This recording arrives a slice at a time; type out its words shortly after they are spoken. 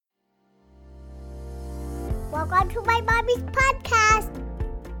Welcome to my mommy's podcast.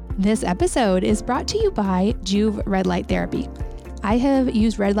 This episode is brought to you by Juve Red Light Therapy. I have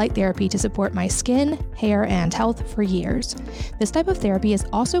used red light therapy to support my skin, hair, and health for years. This type of therapy is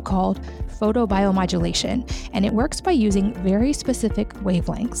also called photobiomodulation, and it works by using very specific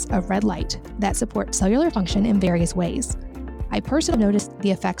wavelengths of red light that support cellular function in various ways. I personally noticed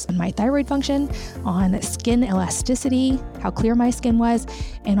the effects on my thyroid function, on skin elasticity, how clear my skin was,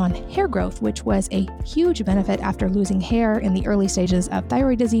 and on hair growth, which was a huge benefit after losing hair in the early stages of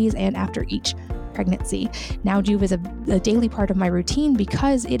thyroid disease and after each pregnancy. Now Juve is a daily part of my routine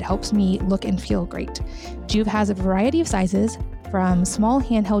because it helps me look and feel great. Juve has a variety of sizes, from small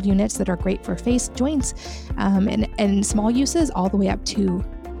handheld units that are great for face, joints, and small uses, all the way up to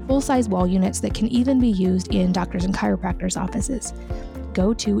full-size wall units that can even be used in doctors and chiropractors' offices.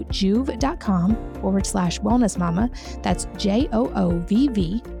 Go to juve.com/wellnessmama. That's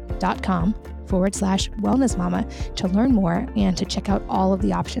JOOVV.com/wellnessmama to learn more and to check out all of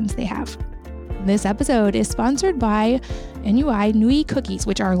the options they have. This episode is sponsored by NUI Nui cookies,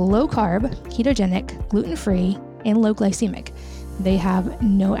 which are low-carb, ketogenic, gluten-free, and low-glycemic. They have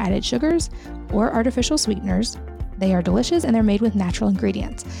no added sugars or artificial sweeteners. They are delicious and they're made with natural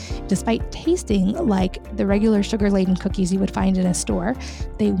ingredients. Despite tasting like the regular sugar-laden cookies you would find in a store,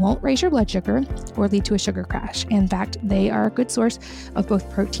 they won't raise your blood sugar or lead to a sugar crash. In fact, they are a good source of both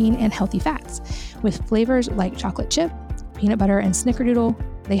protein and healthy fats. With flavors like chocolate chip, peanut butter, and snickerdoodle,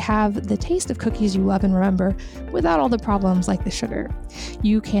 they have the taste of cookies you love and remember without all the problems like the sugar.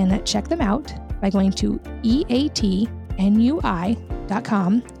 You can check them out by going to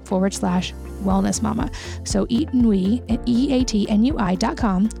eatnui.com/wellnessmama. So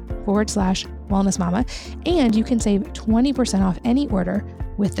eatnui.com/wellnessmama. And you can save 20% off any order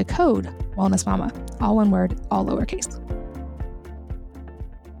with the code wellnessmama. All one word, all lowercase.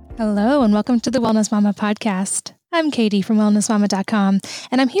 Hello, and welcome to the Wellness Mama podcast. I'm Katie from wellnessmama.com,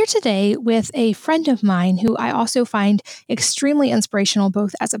 and I'm here today with a friend of mine who I also find extremely inspirational,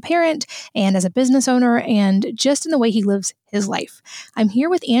 both as a parent and as a business owner, and just in the way he lives his life. I'm here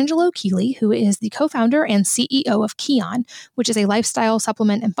with Angelo Keely, who is the co-founder and CEO of Kion, which is a lifestyle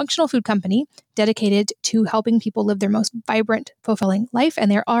supplement and functional food company dedicated to helping people live their most vibrant, fulfilling life.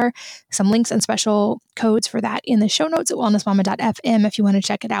 And there are some links and special codes for that in the show notes at wellnessmama.fm if you want to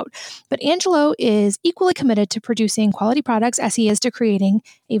check it out. But Angelo is equally committed to producing quality products as he is to creating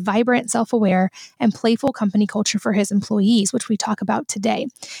a vibrant, self-aware, and playful company culture for his employees, which we talk about today.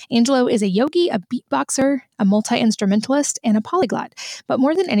 Angelo is a yogi, a beatboxer, a multi-instrumentalist, and a polyglot. But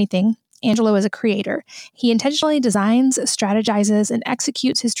more than anything, Angelo is a creator. He intentionally designs, strategizes, and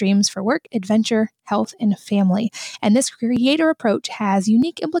executes his dreams for work, adventure, health, and family. And this creator approach has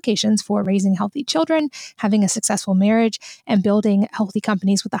unique implications for raising healthy children, having a successful marriage, and building healthy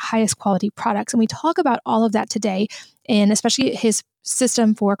companies with the highest quality products. And we talk about all of that today, and especially his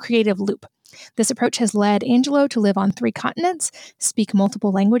system for Creative Loop. This approach has led Angelo to live on 3 continents, speak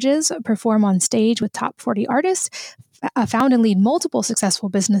multiple languages, perform on stage with top 40 artists, found and lead multiple successful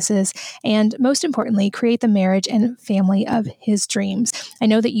businesses, and most importantly, create the marriage and family of his dreams. I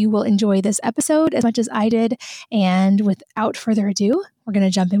know that you will enjoy this episode as much as I did, and without further ado, we're going to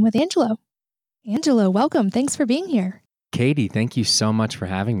jump in with Angelo. Angelo, welcome. Thanks for being here. Katie, thank you so much for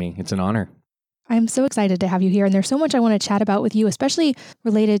having me. It's an honor. I'm so excited to have you here. And there's so much I want to chat about with you, especially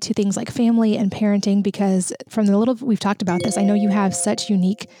related to things like family and parenting, because from the little we've talked about this, I know you have such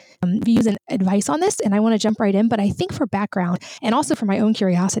unique views and advice on this, and I want to jump right in. But I think for background and also for my own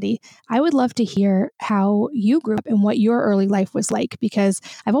curiosity, I would love to hear how you grew up and what your early life was like, because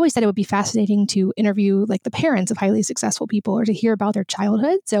I've always said it would be fascinating to interview like the parents of highly successful people or to hear about their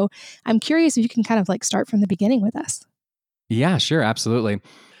childhood. So I'm curious if you can kind of like start from the beginning with us. Yeah, sure. Absolutely.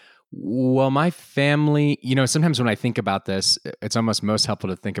 Well, my family, sometimes when I think about this, it's almost most helpful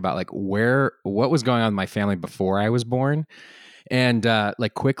to think about like what was going on in my family before I was born. And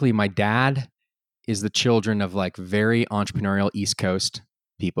like quickly, my dad is the children of like very entrepreneurial East Coast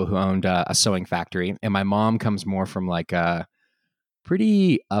people who owned a sewing factory. And my mom comes more from like a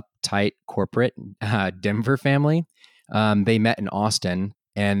pretty uptight corporate Denver family. They met in Austin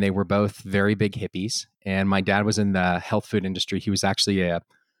and they were both very big hippies. And my dad was in the health food industry. He was actually a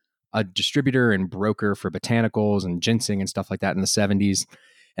distributor and broker for botanicals and ginseng and stuff like that in the 70s.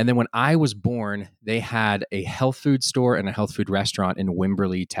 And then when I was born, they had a health food store and a health food restaurant in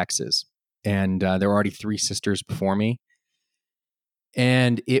Wimberley, Texas. And there were already 3 sisters before me.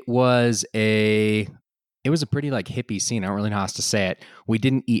 And it was a pretty like hippie scene. I don't really know how else to say it. We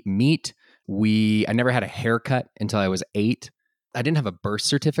didn't eat meat. I never had a haircut until I was 8. I didn't have a birth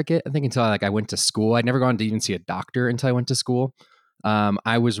certificate, I think, until I went to school. I'd never gone to even see a doctor until I went to school.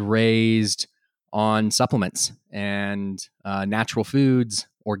 I was raised on supplements and natural foods,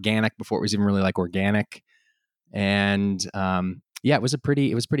 organic before it was even really like organic. And yeah, it was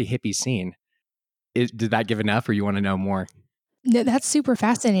pretty hippie scene. Did that give enough, or you want to know more? No, that's super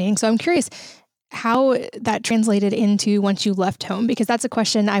fascinating. So I'm curious how that translated into once you left home, because that's a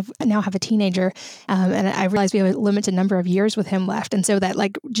question. I now have a teenager, and I realize we have a limited number of years with him left. And so that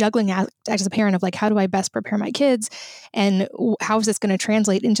like juggling act as a parent of like, how do I best prepare my kids, and how is this going to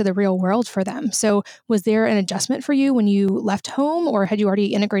translate into the real world for them? So was there an adjustment for you when you left home, or had you already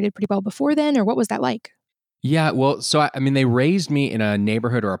integrated pretty well before then, or what was that like? Yeah, well, so I mean, they raised me in a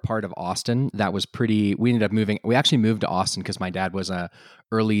neighborhood or a part of Austin that was pretty. We ended up moving. We actually moved to Austin because my dad was a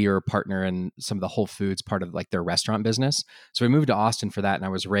earlier partner in some of the Whole Foods part of like their restaurant business. So we moved to Austin for that, and I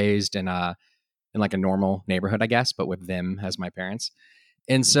was raised in like a normal neighborhood, I guess, but with them as my parents.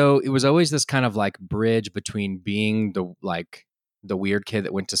 And so it was always this kind of like bridge between being the weird kid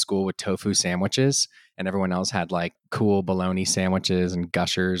that went to school with tofu sandwiches, and everyone else had like cool bologna sandwiches and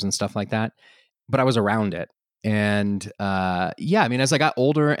gushers and stuff like that, but I was around it. And yeah, I mean, as I got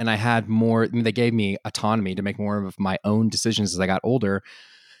older and I had more, I mean, they gave me autonomy to make more of my own decisions as I got older.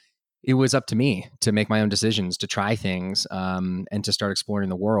 It was up to me to make my own decisions, to try things, and to start exploring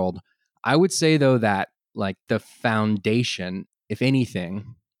the world. I would say, though, that like the foundation, if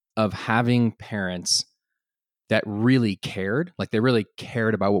anything, of having parents that really cared, like they really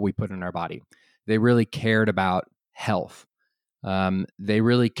cared about what we put in our body, they really cared about health. They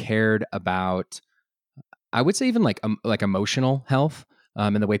really cared about, I would say, even like emotional health,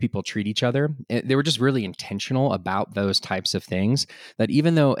 and the way people treat each other. They were just really intentional about those types of things. That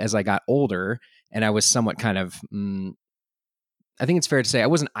even though as I got older and I was somewhat kind of, I think it's fair to say I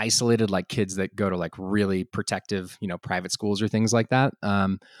wasn't isolated like kids that go to like really protective, private schools or things like that.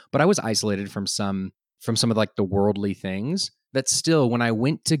 But I was isolated from some of like the worldly things. That still, when I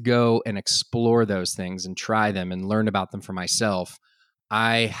went to go and explore those things and try them and learn about them for myself,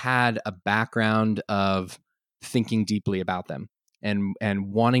 I had a background of thinking deeply about them and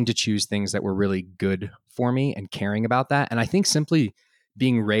wanting to choose things that were really good for me and caring about that. And I think simply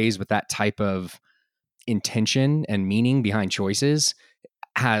being raised with that type of intention and meaning behind choices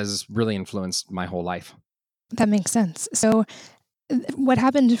has really influenced my whole life. That makes sense. So what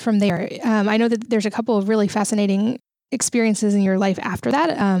happened from there? I know that there's a couple of really fascinating experiences in your life after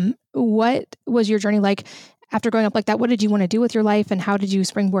that. What was your journey like after growing up like that? What did you want to do with your life, and how did you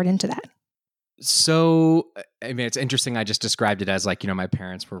springboard into that? So, I mean, it's interesting. I just described it as like, my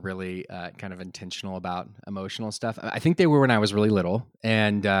parents were really kind of intentional about emotional stuff. I think they were when I was really little.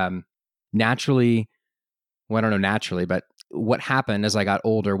 And naturally, well, I don't know naturally, but what happened as I got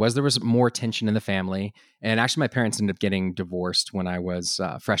older was there was more tension in the family. And actually, my parents ended up getting divorced when I was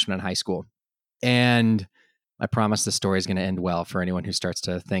a freshman in high school. And I promise the story is going to end well for anyone who starts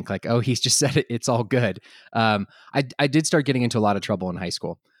to think like, oh, he's just said it, it's all good. I did start getting into a lot of trouble in high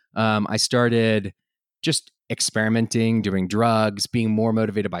school. I started just experimenting, doing drugs, being more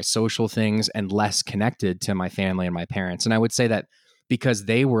motivated by social things and less connected to my family and my parents. And I would say that because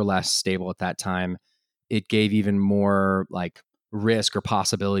they were less stable at that time, it gave even more like risk or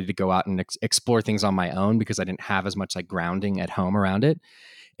possibility to go out and explore things on my own because I didn't have as much like grounding at home around it.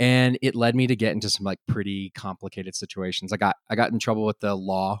 And it led me to get into some like pretty complicated situations. I got in trouble with the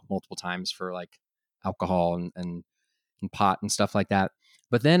law multiple times for like alcohol and pot and stuff like that.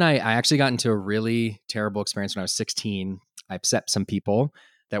 But then I actually got into a really terrible experience when I was 16. I upset some people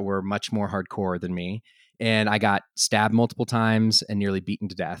that were much more hardcore than me. And I got stabbed multiple times and nearly beaten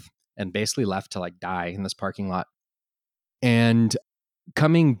to death and basically left to like die in this parking lot. And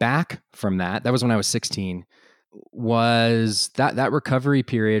coming back from that was when I was 16, was that recovery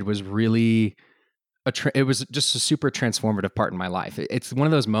period was really it was just a super transformative part in my life. It's one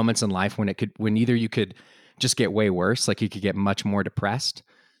of those moments in life when either you could just get way worse, like you could get much more depressed,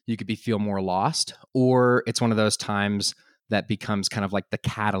 you could feel more lost, or it's one of those times that becomes kind of like the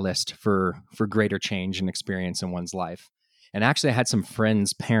catalyst for greater change and experience in one's life. And actually, I had some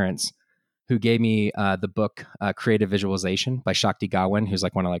friends' parents who gave me the book Creative Visualization by Shakti Gawain, who's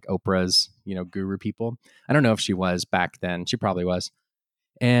like one of like Oprah's guru people. I don't know if she was back then. She probably was.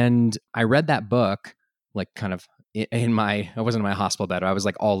 And I read that book like kind of I wasn't in my hospital bed. I was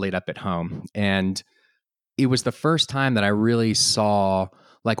like all laid up at home. And it was the first time that I really saw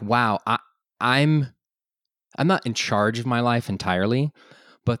like, wow, I'm not in charge of my life entirely,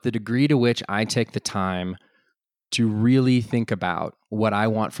 but the degree to which I take the time to really think about what I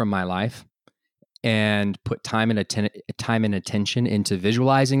want from my life and put time and attention into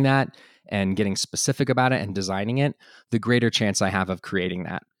visualizing that and getting specific about it and designing it, the greater chance I have of creating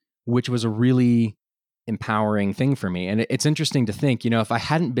that, which was a really empowering thing for me. And it's interesting to think, if I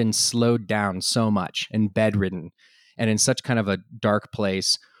hadn't been slowed down so much and bedridden and in such kind of a dark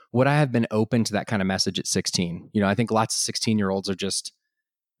place, would I have been open to that kind of message at 16? I think lots of 16-year-olds are just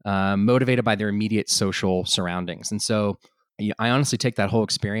motivated by their immediate social surroundings. And so I honestly take that whole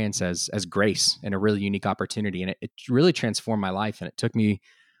experience as grace and a really unique opportunity. And it really transformed my life. And it took me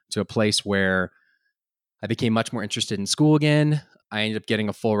to a place where I became much more interested in school again. I ended up getting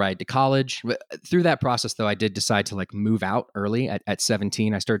a full ride to college. But through that process, though, I did decide to move out early at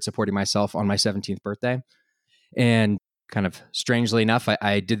 17. I started supporting myself on my 17th birthday. And kind of strangely enough,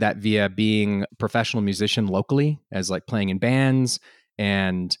 I did that via being a professional musician locally, as playing in bands.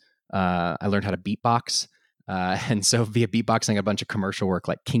 And I learned how to beatbox. And so via beatboxing, a bunch of commercial work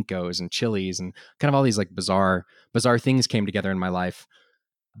like Kinko's and Chili's and kind of all these bizarre things came together in my life.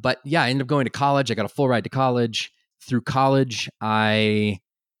 But yeah, I ended up going to college. I got a full ride to college. Through college, I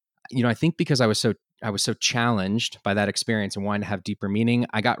think because I was so challenged by that experience and wanted to have deeper meaning,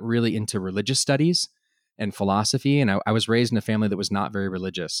 I got really into religious studies and philosophy. And I was raised in a family that was not very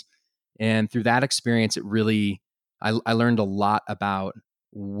religious. And through that experience, it really, I learned a lot about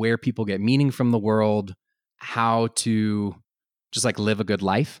where people get meaning from the world, how to just live a good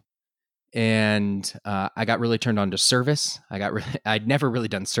life. And I got really turned on to service. I'd never really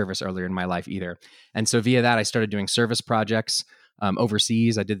done service earlier in my life either. And so via that, I started doing service projects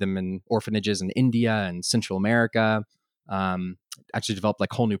overseas. I did them in orphanages in India and Central America. Actually developed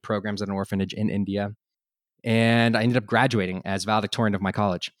whole new programs at an orphanage in India. And I ended up graduating as valedictorian of my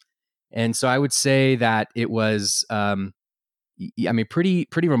college. And so I would say that it was, pretty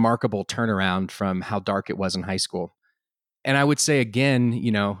remarkable turnaround from how dark it was in high school. And I would say again,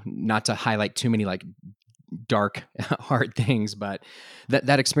 not to highlight too many dark, hard things, but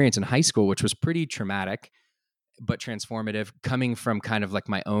that experience in high school, which was pretty traumatic, but transformative, coming from kind of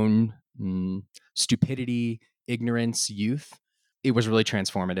my own stupidity, ignorance, youth, it was really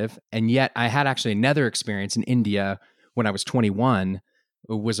transformative. And yet I had actually another experience in India when I was 21.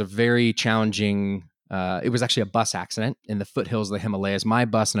 It was a very challenging, it was actually a bus accident in the foothills of the Himalayas. My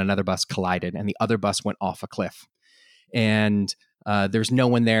bus and another bus collided, and the other bus went off a cliff. And there's no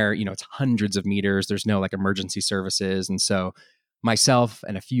one there, it's hundreds of meters. There's no emergency services. And so myself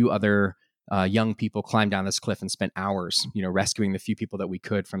and a few other young people climbed down this cliff and spent hours, rescuing the few people that we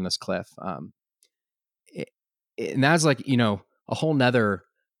could from this cliff. And that was a whole nother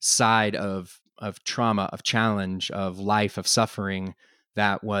side of trauma, of challenge, of life, of suffering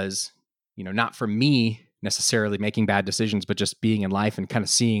that was, not for me necessarily making bad decisions, but just being in life and kind of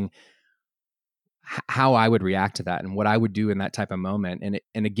seeing how I would react to that and what I would do in that type of moment.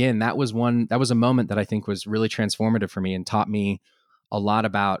 And again, that was a moment that I think was really transformative for me and taught me a lot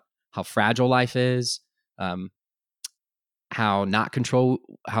about how fragile life is, how not in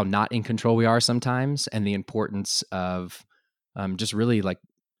control we are sometimes, and the importance of just really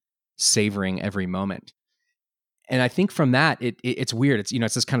savoring every moment. And I think from that, it's weird. It's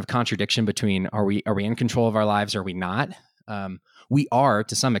it's this kind of contradiction between are we in control of our lives or are we not? We are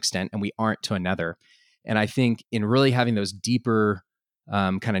to some extent, and we aren't to another. And I think in really having those deeper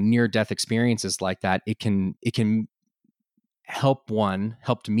kind of near-death experiences like that, it can helped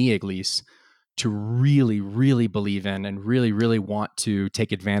me at least, to really, really believe in and really, really want to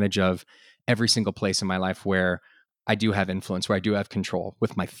take advantage of every single place in my life where I do have influence, where I do have control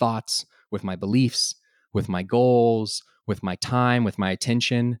with my thoughts, with my beliefs, with my goals, with my time, with my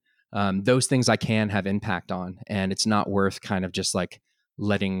attention. Those things I can have impact on, and it's not worth kind of just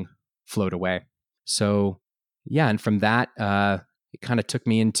letting float away. So yeah, and from that, it kind of took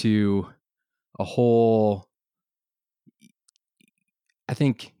me into a whole, I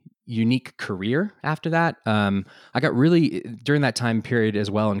think, unique career after that. I got really, during that time period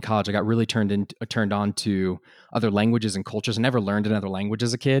as well in college, I got really turned on to other languages and cultures. I never learned another language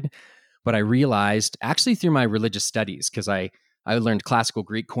as a kid, but I realized actually through my religious studies, because I learned classical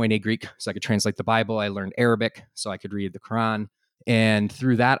Greek, Koine Greek, so I could translate the Bible. I learned Arabic, so I could read the Quran. And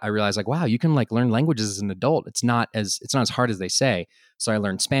through that, I realized wow, you can learn languages as an adult. It's not as hard as they say. So I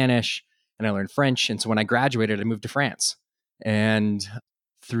learned Spanish and I learned French. And so when I graduated, I moved to France. And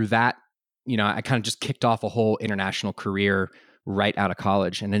through that, I kind of just kicked off a whole international career right out of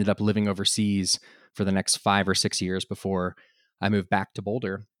college and ended up living overseas for the next 5 or 6 years before I moved back to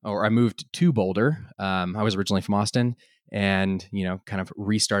Boulder, or I moved to Boulder. I was originally from Austin and, kind of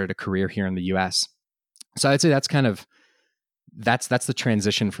restarted a career here in the US. So I'd say that's kind of, that's the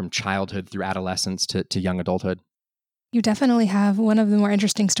transition from childhood through adolescence to young adulthood. You definitely have one of the more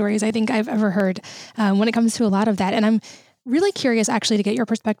interesting stories I think I've ever heard when it comes to a lot of that. And Really curious actually to get your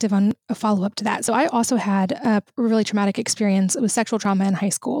perspective on a follow-up to that. So I also had a really traumatic experience with sexual trauma in high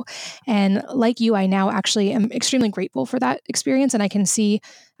school. And like you, I now actually am extremely grateful for that experience. And I can see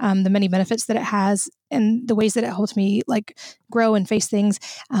the many benefits that it has and the ways that it helped me like grow and face things.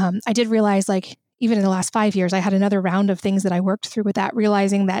 I did realize like even in the last 5 years, I had another round of things that I worked through with that,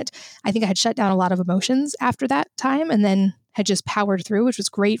 realizing that I think I had shut down a lot of emotions after that time and then had just powered through, which was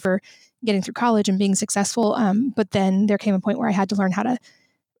great for getting through college and being successful. But then there came a point where I had to learn how to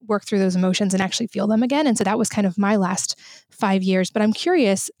work through those emotions and actually feel them again. And so that was kind of my last 5 years. But I'm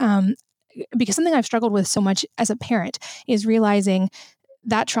curious, because something I've struggled with so much as a parent is realizing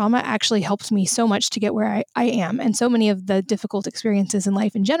that trauma actually helped me so much to get where I am. And so many of the difficult experiences in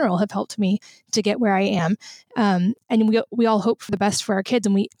life in general have helped me to get where I am. And we all hope for the best for our kids,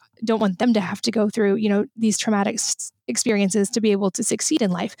 and we don't want them to have to go through, these traumatic experiences to be able to succeed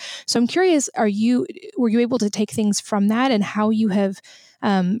in life. So I'm curious, were you able to take things from that and how you have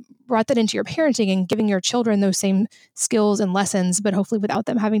brought that into your parenting and giving your children those same skills and lessons, but hopefully without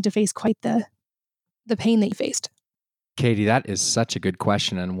them having to face quite the pain that you faced? Katie, that is such a good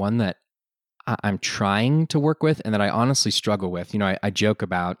question, and one that I'm trying to work with and that I honestly struggle with. I joke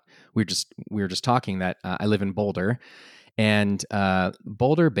about, we were just talking that I live in Boulder, and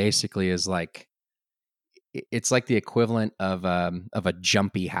Boulder basically is like, it's like the equivalent of a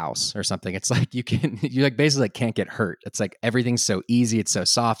jumpy house or something. It's like you like basically like can't get hurt. It's like everything's so easy, it's so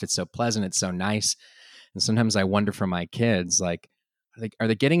soft, it's so pleasant, it's so nice. And sometimes I wonder for my kids, like, are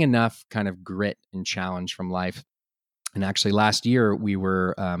they getting enough kind of grit and challenge from life? And actually, last year we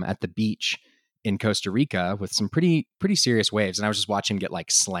were at the beach in Costa Rica with some pretty serious waves, and I was just watching them get like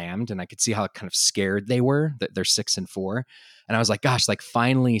slammed, and I could see how kind of scared they were. That they're 6 and 4, and I was like, gosh, like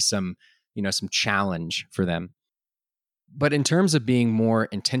finally some some challenge for them. But in terms of being more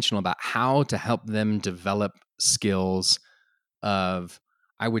intentional about how to help them develop skills of,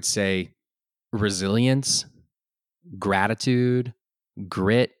 I would say, resilience, gratitude,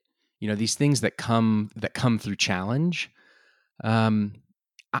 grit, these things that come through challenge. um,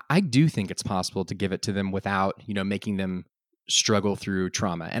 I do think it's possible to give it to them without making them struggle through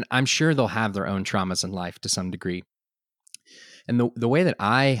trauma, and I'm sure they'll have their own traumas in life to some degree. And the way that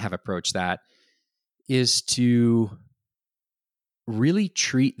I have approached that is to really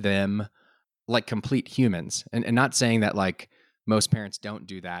treat them like complete humans, and not saying that like most parents don't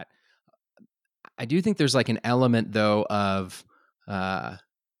do that. I do think there's like an element though of uh,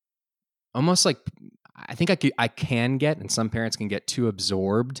 almost like, I think I can get, and some parents can get too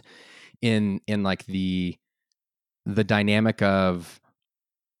absorbed in like the dynamic of,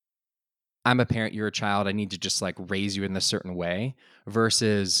 I'm a parent, you're a child, I need to just like raise you in this certain way,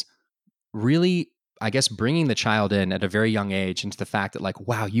 versus really, I guess, bringing the child in at a very young age into the fact that like,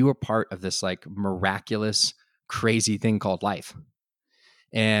 wow, you are part of this like miraculous, crazy thing called life.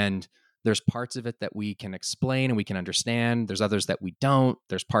 And there's parts of it that we can explain and we can understand. There's others that we don't.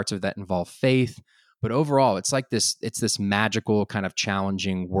 There's parts of it that involve faith. But overall, it's like it's this magical kind of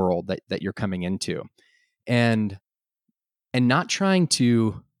challenging world that you're coming into. And not trying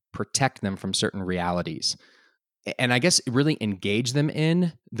to protect them from certain realities. And I guess really engage them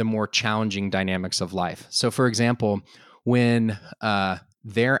in the more challenging dynamics of life. So, for example, when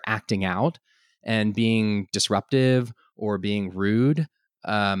they're acting out and being disruptive or being rude,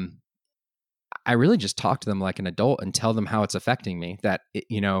 um, I really just talk to them like an adult and tell them how it's affecting me. That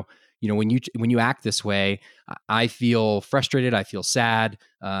when you act this way, I feel frustrated. I feel sad.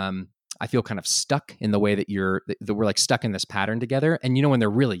 I feel kind of stuck in the way that we're like stuck in this pattern together. And when they're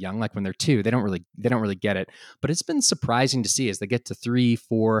really young, like when they're 2, they don't really get it. But it's been surprising to see as they get to 3,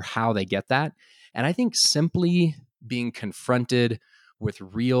 4, how they get that. And I think simply being confronted with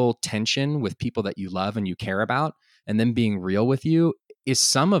real tension with people that you love and you care about, and them being real with you, is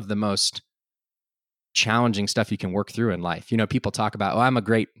some of the most challenging stuff you can work through in life. People talk about, oh, I'm a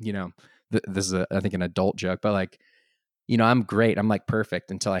great, this is I think an adult joke, but like, I'm great. I'm like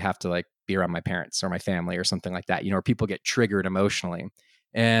perfect until I have to like be around my parents or my family or something like that, or people get triggered emotionally.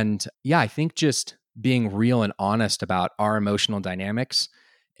 And yeah, I think just being real and honest about our emotional dynamics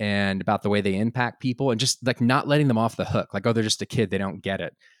and about the way they impact people, and just like not letting them off the hook. Like, oh, they're just a kid, they don't get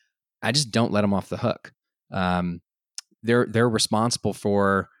it. I just don't let them off the hook. They're responsible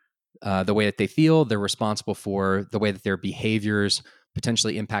for the way that they feel. They're responsible for the way that their behaviors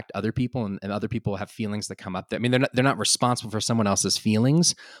potentially impact other people, and other people have feelings that come up. I mean, they're not responsible for someone else's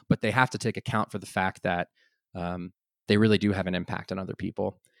feelings, but they have to take account for the fact that they really do have an impact on other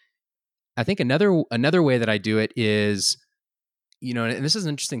people. I think another way that I do it is, and this is an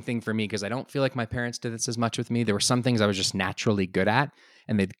interesting thing for me because I don't feel like my parents did this as much with me. There were some things I was just naturally good at,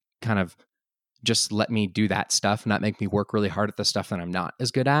 and they'd kind of just let me do that stuff, not make me work really hard at the stuff that I'm not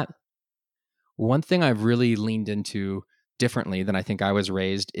as good at. One thing I've really leaned into differently than I think I was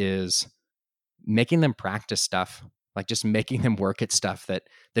raised is making them practice stuff, like just making them work at stuff that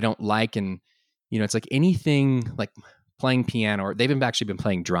they don't like. And, it's like anything like playing piano, or actually been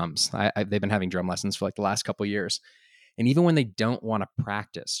playing drums. They've been having drum lessons for like the last couple of years. And even when they don't want to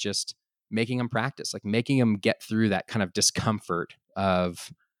practice, just making them practice, like making them get through that kind of discomfort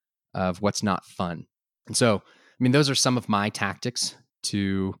of what's not fun. And so, I mean, those are some of my tactics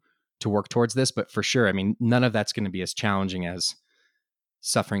to work towards this, but for sure, I mean, none of that's going to be as challenging as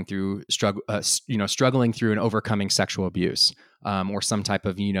struggling through and overcoming sexual abuse, or some type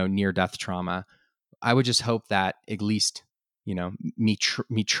of, near death trauma. I would just hope that at least, me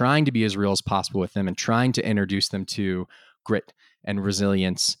trying to be as real as possible with them and trying to introduce them to grit and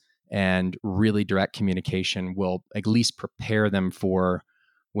resilience and really direct communication will at least prepare them for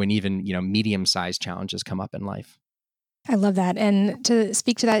when even, medium-sized challenges come up in life. I love that. And to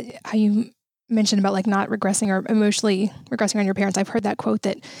speak to that, how you mentioned about like not regressing or emotionally regressing on your parents. I've heard that quote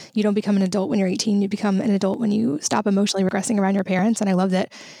that you don't become an adult when you're 18, you become an adult when you stop emotionally regressing around your parents. And I love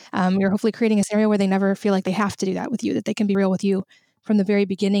that you're hopefully creating a scenario where they never feel like they have to do that with you, that they can be real with you from the very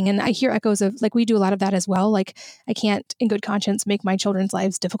beginning. And I hear echoes of like, we do a lot of that as well. Like I can't in good conscience make my children's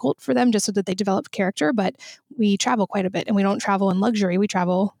lives difficult for them just so that they develop character, but we travel quite a bit and we don't travel in luxury. We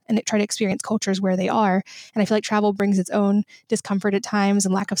travel and try to experience cultures where they are. And I feel like travel brings its own discomfort at times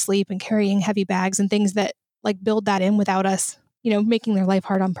and lack of sleep and carrying heavy bags and things that like build that in without us, making their life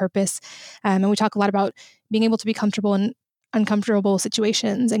hard on purpose. And we talk a lot about being able to be comfortable in uncomfortable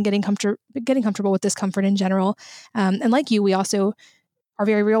situations and getting comfortable with discomfort in general. And like you, we also are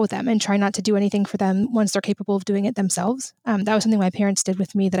very real with them and try not to do anything for them once they're capable of doing it themselves. That was something my parents did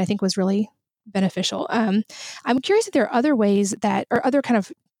with me that I think was really beneficial. I'm curious if there are other ways or other kind of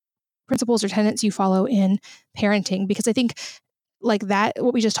principles or tenets you follow in parenting, because I think like that,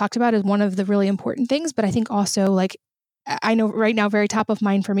 what we just talked about is one of the really important things. But I think also like, I know right now, very top of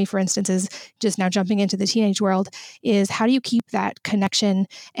mind for me, for instance, is just now jumping into the teenage world is how do you keep that connection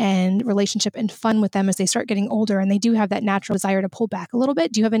and relationship and fun with them as they start getting older and they do have that natural desire to pull back a little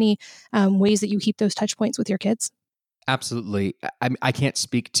bit? Do you have any ways that you keep those touch points with your kids? Absolutely. I can't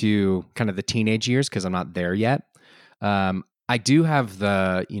speak to kind of the teenage years because I'm not there yet. I do have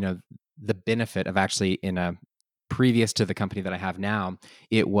the benefit of actually previous to the company that I have now,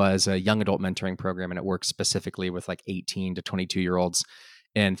 it was a young adult mentoring program, and it works specifically with like 18 to 22-year-olds.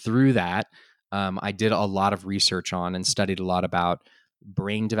 And through that, I did a lot of research on and studied a lot about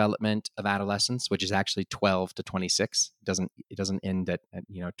brain development of adolescence, which is actually 12 to 26. It doesn't end at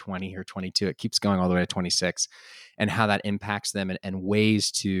 20 or 22. It keeps going all the way to 26, and how that impacts them and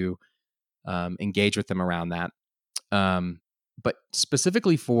ways to engage with them around that. But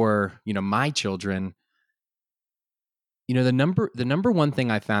specifically for my children, the number one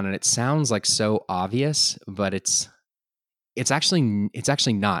thing I found, and it sounds like so obvious, but it's actually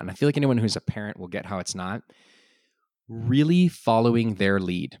not. And I feel like anyone who's a parent will get how it's not. Really following their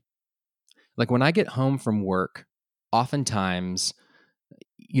lead. Like when I get home from work, oftentimes,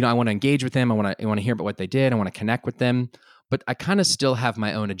 I want to engage with them. I want to hear about what they did. I want to connect with them, but I kind of still have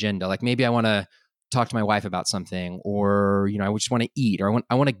my own agenda. Like maybe I want to talk to my wife about something, or I just want to eat, or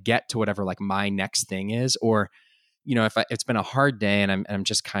I want to get to whatever like my next thing is, or if it's been a hard day and I'm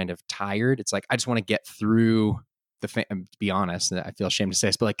just kind of tired, it's like I just want to get through to be honest, I feel ashamed to say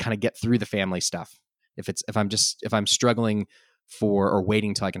this, but like kind of get through the family stuff. If I'm struggling or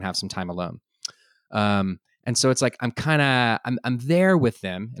waiting till I can have some time alone. And so it's like I'm there with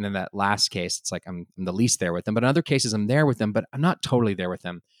them, and in that last case, it's like I'm the least there with them. But in other cases, I'm there with them, but I'm not totally there with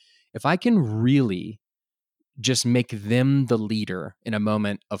them. If I can really just make them the leader in a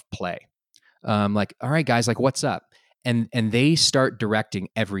moment of play, like, all right, guys, like, what's up? And they start directing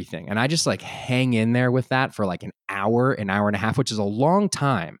everything. And I just like hang in there with that for like an hour and a half, which is a long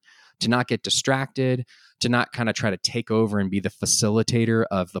time to not get distracted, to not kind of try to take over and be the facilitator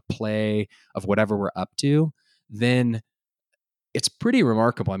of the play of whatever we're up to. Then it's pretty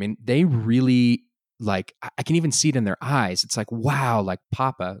remarkable. I mean, they really like, I can even see it in their eyes. It's like, wow, like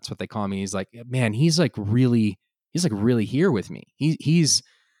Papa, that's what they call me. He's like, man, he's like really here with me.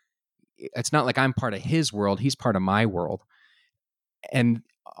 It's not like I'm part of his world. He's part of my world. And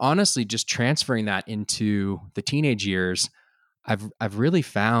honestly, just transferring that into the teenage years, I've really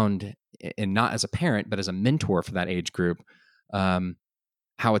found, and not as a parent, but as a mentor for that age group,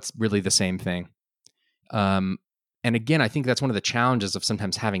 how it's really the same thing. And again, I think that's one of the challenges of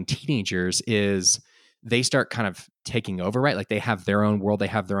sometimes having teenagers is they start kind of taking over, right? Like they have their own world, they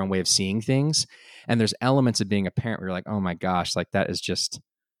have their own way of seeing things. And there's elements of being a parent where you're like, oh my gosh, like that is just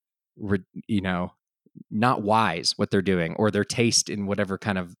you know, not wise what they're doing, or their taste in whatever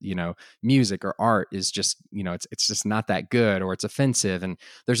kind of, music or art is just, it's just not that good, or it's offensive. And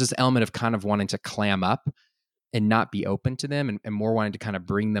there's this element of kind of wanting to clam up and not be open to them, and more wanting to kind of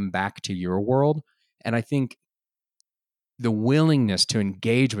bring them back to your world. And I think the willingness to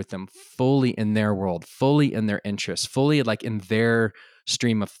engage with them fully in their world, fully in their interests, fully like in their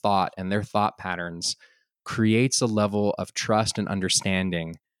stream of thought and their thought patterns creates a level of trust and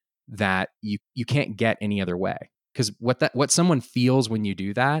understanding that you can't get any other way. Because what someone feels when you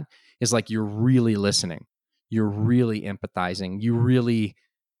do that is like you're really listening, you're really empathizing, you really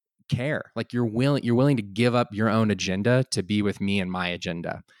care. Like you're willing to give up your own agenda to be with me and my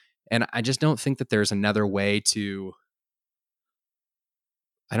agenda. And I just don't think that there's another way to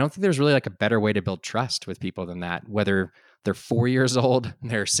I don't think there's really like a better way to build trust with people than that, whether they're 4 years old,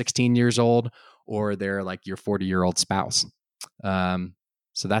 they're 16 years old, or they're like your 40-year-old spouse.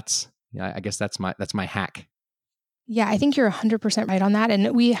 So I guess that's my hack. Yeah, I think you're 100% right on that.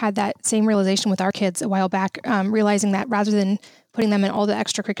 And we had that same realization with our kids a while back, realizing that rather than putting them in all the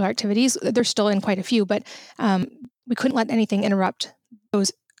extracurricular activities, they're still in quite a few, but we couldn't let anything interrupt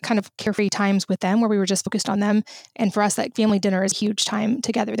those kind of carefree times with them where we were just focused on them. And for us, that family dinner is a huge time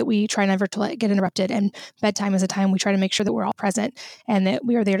together that we try never to let get interrupted. And bedtime is a time we try to make sure that we're all present and that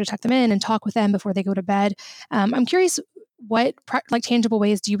we are there to tuck them in and talk with them before they go to bed. I'm curious, what like tangible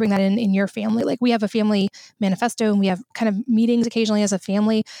ways do you bring that in your family? Like we have a family manifesto and we have kind of meetings occasionally as a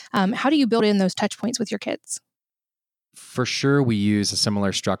family. How do you build in those touch points with your kids? For sure, we use a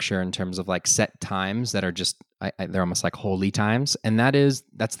similar structure in terms of like set times that are just they're almost like holy times, and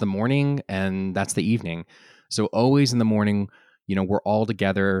that's the morning and that's the evening. So always in the morning, we're all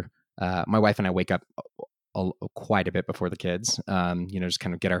together. My wife and I wake up quite a bit before the kids. Just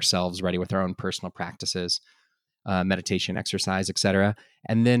kind of get ourselves ready with our own personal practices, meditation, exercise, etc.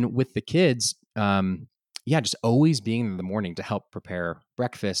 And then with the kids, just always being in the morning to help prepare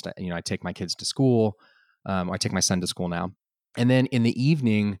breakfast. I take my kids to school. I take my son to school now. And then in the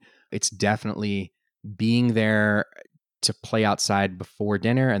evening, it's definitely being there to play outside before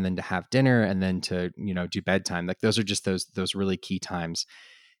dinner, and then to have dinner, and then to, do bedtime. Like those are just those really key times.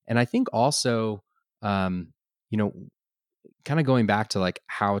 And I think also, you know, kind of going back to like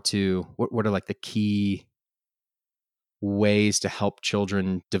what are like the key ways to help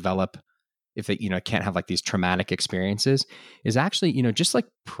children develop if they, can't have like these traumatic experiences, is actually, just like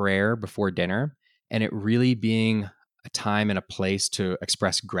prayer before dinner, and it really being a time and a place to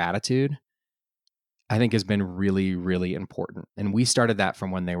express gratitude, I think has been really, really important. And we started that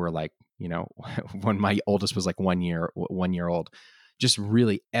from when they were like, when my oldest was like 1 year old, just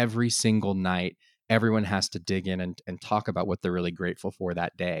really every single night, everyone has to dig in and talk about what they're really grateful for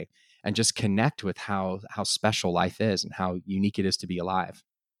that day, and just connect with how special life is and how unique it is to be alive.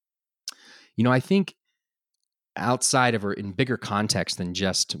 I think outside of or in bigger context than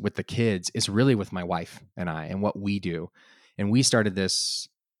just with the kids is really with my wife and I and what we do. And we started this,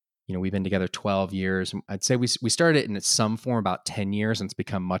 we've been together 12 years. I'd say we started it in some form about 10 years, and it's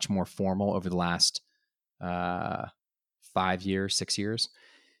become much more formal over the last 5 years, 6 years.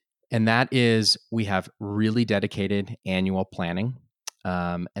 And that is, we have really dedicated annual planning.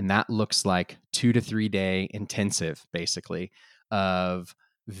 And that looks like 2 to 3 day intensive, basically, of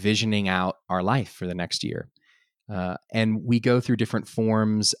visioning out our life for the next year. And we go through different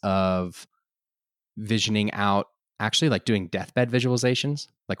forms of visioning out, actually like doing deathbed visualizations.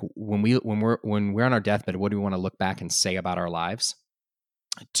 Like when we're on our deathbed, what do we want to look back and say about our lives?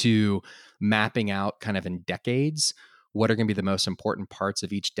 To mapping out kind of in decades, what are going to be the most important parts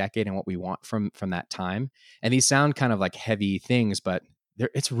of each decade and what we want from that time. And these sound kind of like heavy things, but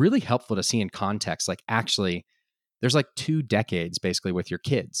it's really helpful to see in context. Like actually, there's like 2 decades basically with your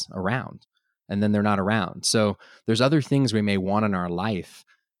kids around, and then they're not around. So there's other things we may want in our life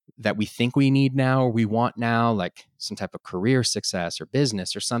that we think we need now or we want now, like some type of career success or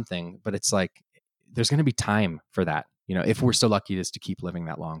business or something. But it's like there's going to be time for that, if we're so lucky as to keep living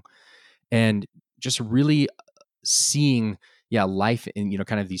that long. And just really seeing life in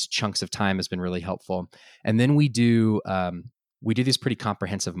kind of these chunks of time has been really helpful. And then we do these pretty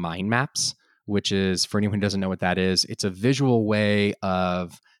comprehensive mind maps, which is, for anyone who doesn't know what that is, it's a visual way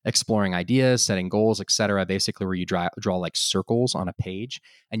of exploring ideas, setting goals, etc. Basically, where you draw like circles on a page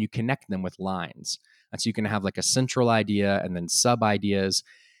and you connect them with lines. And so you can have like a central idea and then sub ideas.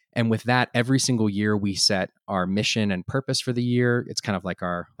 And with that, every single year we set our mission and purpose for the year. It's kind of like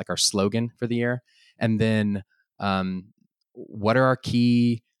our slogan for the year. And then what are our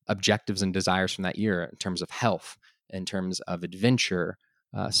key objectives and desires from that year in terms of health, in terms of adventure,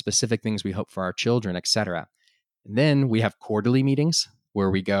 specific things we hope for our children, etc. And then we have quarterly meetings where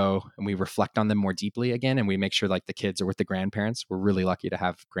we go and we reflect on them more deeply again, and we make sure like the kids are with the grandparents. We're really lucky to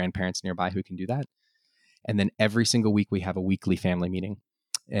have grandparents nearby who can do that. And then every single week we have a weekly family meeting.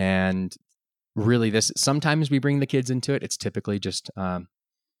 And really this, sometimes we bring the kids into it. It's typically just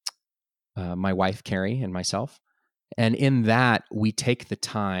my wife, Carrie, and myself. And in that, we take the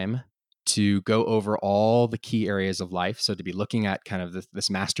time to go over all the key areas of life. So to be looking at kind of this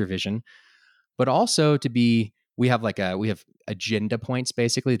master vision, but also to be, we have agenda points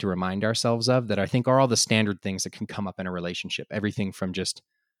basically to remind ourselves of that I think are all the standard things that can come up in a relationship. Everything from just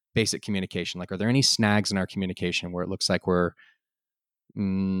basic communication. Like, are there any snags in our communication where it looks like we're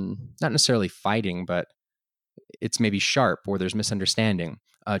not necessarily fighting, but it's maybe sharp or there's misunderstanding?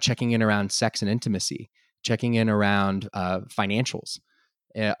 Checking in around sex and intimacy, checking in around financials,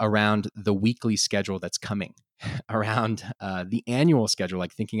 around the weekly schedule that's coming, around the annual schedule,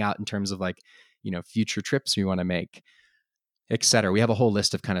 like thinking out in terms of like, future trips we want to make, et cetera. We have a whole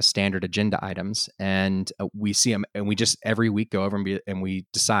list of kind of standard agenda items, and we see them, and we just every week go over and we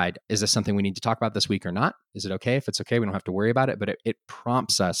decide, is this something we need to talk about this week or not? Is it okay? If it's okay, we don't have to worry about it, but it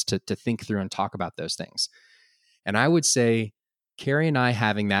prompts us to think through and talk about those things. And I would say Carrie and I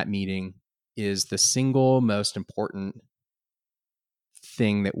having that meeting is the single most important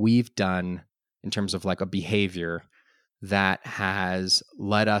thing that we've done in terms of like a behavior that has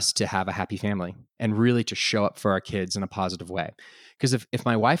led us to have a happy family and really to show up for our kids in a positive way. Because if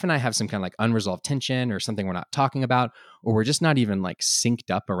my wife and I have some kind of like unresolved tension or something we're not talking about, or we're just not even like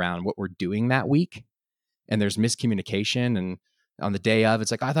synced up around what we're doing that week, and there's miscommunication, and on the day of, it's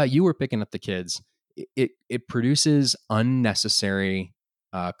like, I thought you were picking up the kids. It produces unnecessary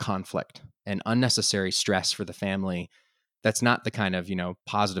conflict and unnecessary stress for the family. That's not the kind of,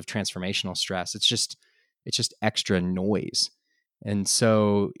 positive transformational stress. It's just extra noise. And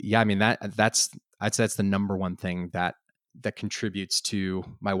so, yeah, I mean, I'd say that's the number one thing that contributes to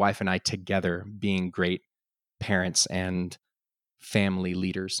my wife and I together being great parents and family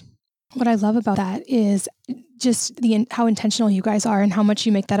leaders. What I love about that is just how intentional you guys are and how much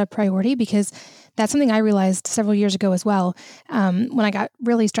you make that a priority, because that's something I realized several years ago as well. When I got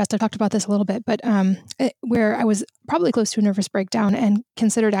really stressed, I talked about this a little bit, but where I was probably close to a nervous breakdown and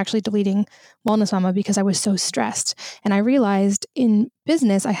considered actually deleting Wellness Mama because I was so stressed. And I realized in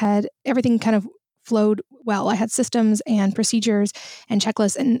business, I had everything kind of flowed well. I had systems and procedures and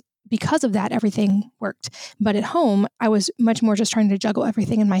checklists, and because of that, everything worked. But at home, I was much more just trying to juggle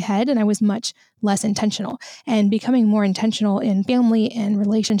everything in my head, and I was much less intentional. And becoming more intentional in family and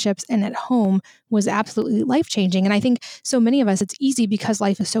relationships and at home was absolutely life-changing. And I think so many of us, it's easy because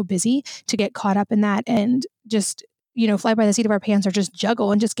life is so busy to get caught up in that and just fly by the seat of our pants or just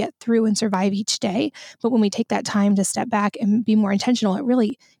juggle and just get through and survive each day. But when we take that time to step back and be more intentional, it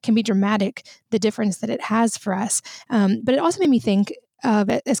really can be dramatic, the difference that it has for us. But it also made me think of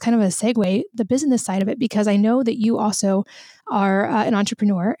it as kind of a segue, the business side of it, because I know that you also are an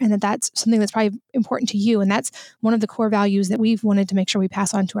entrepreneur, and that's something that's probably important to you. And that's one of the core values that we've wanted to make sure we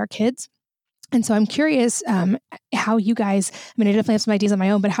pass on to our kids. And so I'm curious how you guys, I definitely have some ideas on my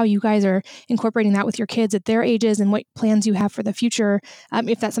own, but how you guys are incorporating that with your kids at their ages and what plans you have for the future,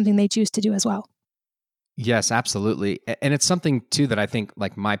 if that's something they choose to do as well. Yes, absolutely. And it's something too that I think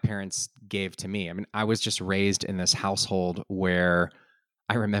like my parents gave to me. I was just raised in this household where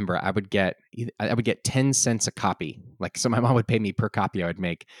I remember I would get 10 cents a copy. Like, so my mom would pay me per copy I would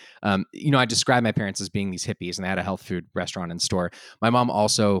make. I describe my parents as being these hippies, and they had a health food restaurant and store. My mom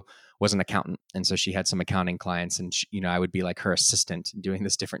also was an accountant, and so she had some accounting clients, and I would be like her assistant doing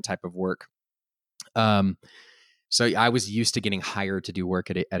this different type of work. So I was used to getting hired to do work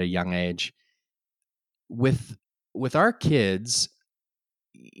at a young age. With our kids,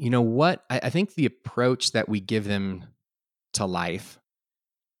 what I think the approach that we give them to life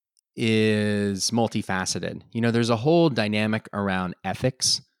is multifaceted. There's a whole dynamic around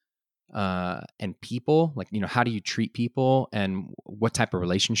ethics and people. Like, how do you treat people, and what type of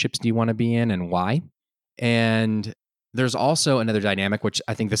relationships do you want to be in, and why? And there's also another dynamic, which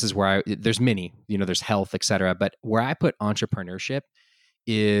I think this is where there's many, there's health, et cetera. But where I put entrepreneurship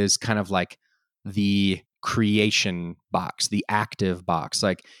is kind of like the creation box, the active box.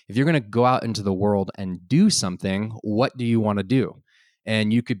 Like, if you're going to go out into the world and do something, what do you want to do?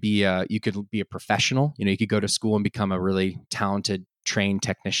 And you could be a professional. You could go to school and become a really talented, trained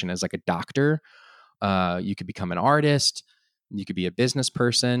technician as like a doctor. You could become an artist. You could be a business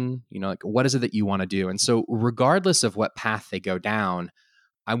person. Like, what is it that you want to do? And so, regardless of what path they go down,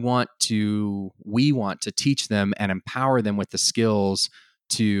 we want to teach them and empower them with the skills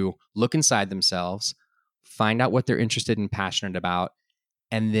to look inside themselves, find out what they're interested and passionate about,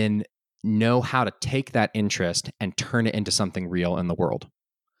 and then know how to take that interest and turn it into something real in the world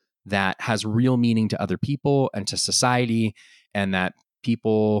that has real meaning to other people and to society, and that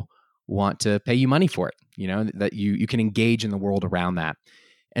people want to pay you money for it, that you can engage in the world around that.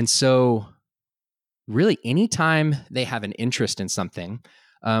 And so really anytime they have an interest in something,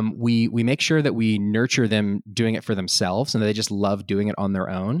 we make sure that we nurture them doing it for themselves and that they just love doing it on their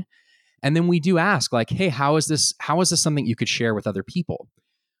own. And then we do ask, like, hey, how is this something you could share with other people?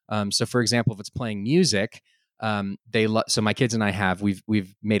 So for example, if it's playing music, so my kids and I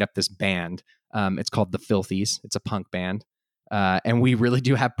we've made up this band. It's called The Filthies. It's a punk band. And we really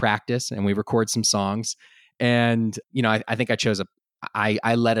do have practice, and we record some songs. And, I think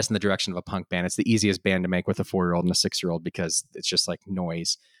I led us in the direction of a punk band. It's the easiest band to make with a 4-year-old and a 6-year-old because it's just like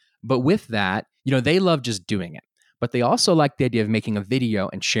noise. But with that, they love just doing it. But they also like the idea of making a video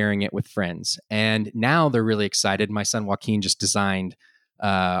and sharing it with friends. And now they're really excited. My son Joaquin just designed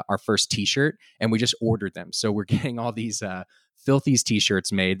our first t-shirt, and we just ordered them. So we're getting all these Filthies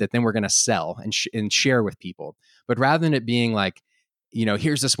t-shirts made that then we're going to sell and share with people. But rather than it being like,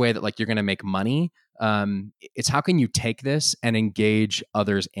 here's this way that like you're going to make money, it's how can you take this and engage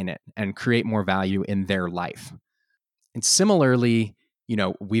others in it and create more value in their life. And similarly,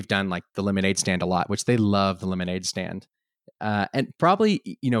 we've done like the lemonade stand a lot, which they love the lemonade stand. And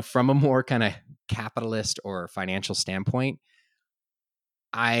probably, from a more kind of capitalist or financial standpoint,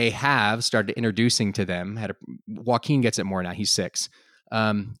 I have started introducing to them. Joaquin gets it more now. He's 6.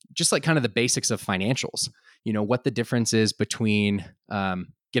 Just like kind of the basics of financials. What the difference is between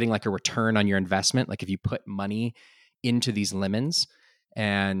getting like a return on your investment. Like if you put money into these lemons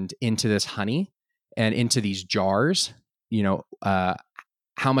and into this honey and into these jars,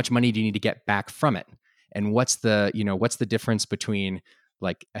 how much money do you need to get back from it? And what's the difference between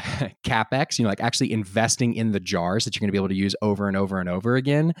like CapEx, like actually investing in the jars that you're going to be able to use over and over and over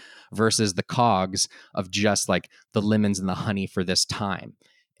again versus the cogs of just like the lemons and the honey for this time.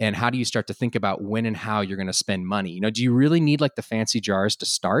 And how do you start to think about when and how you're going to spend money? Do you really need like the fancy jars to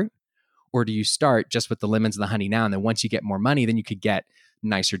start? Or do you start just with the lemons and the honey now? And then once you get more money, then you could get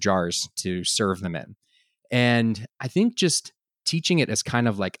nicer jars to serve them in. And I think just teaching it as kind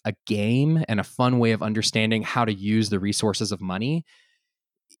of like a game and a fun way of understanding how to use the resources of money,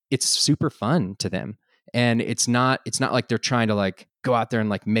 it's super fun to them. And it's not like they're trying to like go out there and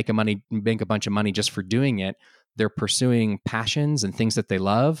like make a bunch of money just for doing it. They're pursuing passions and things that they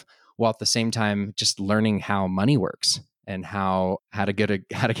love, while at the same time just learning how money works and how to get a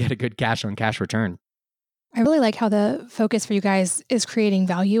good cash on cash return. I really like how the focus for you guys is creating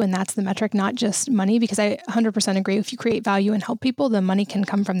value, and that's the metric, not just money, because I 100% agree. If you create value and help people, the money can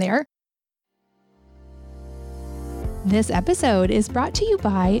come from there. This episode is brought to you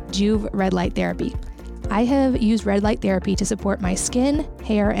by Joovv Red Light Therapy. I have used red light therapy to support my skin,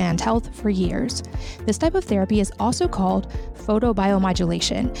 hair, and health for years. This type of therapy is also called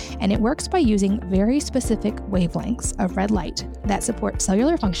photobiomodulation, and it works by using very specific wavelengths of red light that support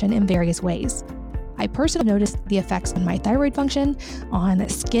cellular function in various ways. I personally noticed the effects on my thyroid function, on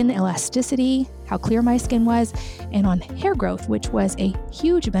skin elasticity, how clear my skin was, and on hair growth, which was a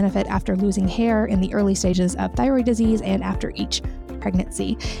huge benefit after losing hair in the early stages of thyroid disease and after each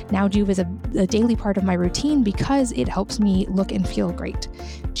pregnancy. Now Joovv is a daily part of my routine because it helps me look and feel great.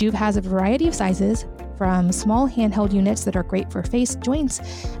 Joovv has a variety of sizes, from small handheld units that are great for face,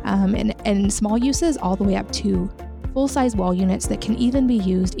 joints, and small uses, all the way up to full-size wall units that can even be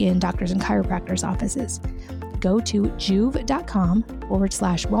used in doctors and chiropractors' offices. Go to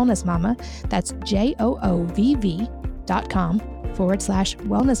joovv.com/wellnessmama. That's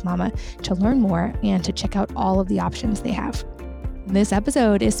JOOVV.com/wellnessmama to learn more and to check out all of the options they have. This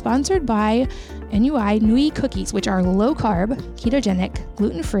episode is sponsored by NUI Nui Cookies, which are low-carb, ketogenic,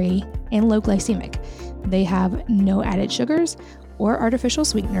 gluten-free, and low-glycemic. They have no added sugars or artificial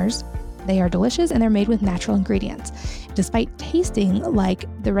sweeteners. They are delicious and they're made with natural ingredients. Despite tasting like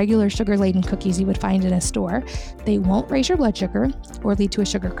the regular sugar-laden cookies you would find in a store, they won't raise your blood sugar or lead to a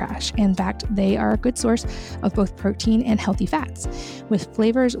sugar crash. In fact, they are a good source of both protein and healthy fats. With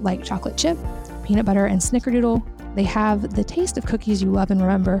flavors like chocolate chip, peanut butter, and snickerdoodle, they have the taste of cookies you love and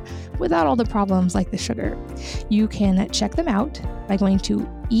remember without all the problems like the sugar. You can check them out by going to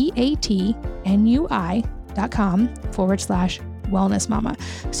eatnui.com/wellness mama.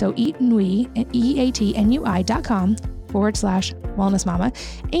 So eatnui.com/wellness mama.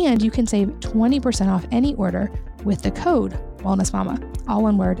 And you can save 20% off any order with the code wellness mama. All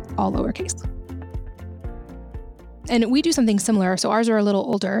one word, all lowercase. And we do something similar. So ours are a little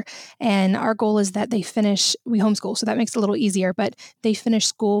older, and our goal is that we homeschool. So that makes it a little easier, but they finish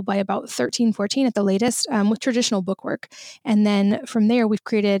school by about 13, 14 at the latest with traditional bookwork. And then from there, we've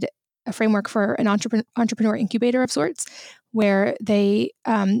created a framework for an entrepreneur incubator of sorts, where they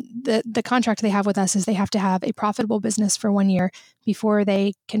the contract they have with us is they have to have a profitable business for 1 year before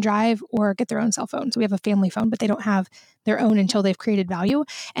they can drive or get their own cell phone. So we have a family phone, but they don't have their own until they've created value.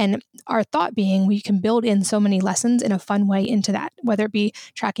 And our thought being, we can build in so many lessons in a fun way into that, whether it be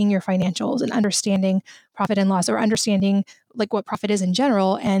tracking your financials and understanding profit and loss, or understanding like what profit is in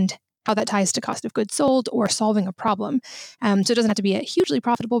general and how that ties to cost of goods sold or solving a problem. So it doesn't have to be a hugely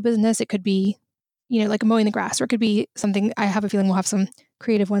profitable business. It could be, like mowing the grass, or it could be something. I have a feeling we'll have some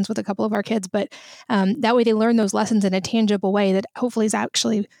creative ones with a couple of our kids, but that way they learn those lessons in a tangible way that hopefully is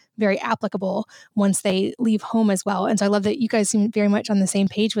actually very applicable once they leave home as well. And so I love that you guys seem very much on the same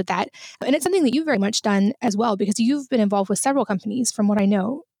page with that. And it's something that you've very much done as well, because you've been involved with several companies from what I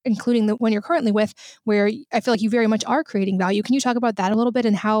know, including the one you're currently with, where I feel like you very much are creating value. Can you talk about that a little bit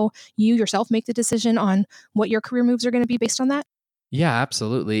and how you yourself make the decision on what your career moves are going to be based on that? Yeah,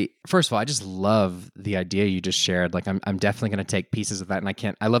 absolutely. First of all, I just love the idea you just shared. Like I'm definitely going to take pieces of that,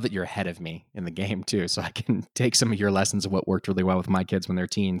 and I love that you're ahead of me in the game too. So I can take some of your lessons of what worked really well with my kids when they're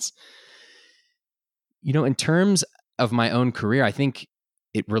teens. In terms of my own career, I think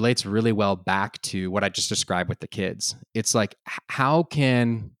it relates really well back to what I just described with the kids. It's like, how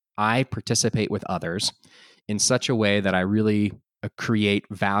can I participate with others in such a way that I really create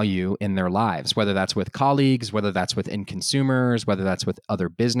value in their lives, whether that's with colleagues, whether that's with end consumers, whether that's with other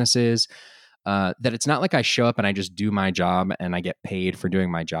businesses, that it's not like I show up and I just do my job and I get paid for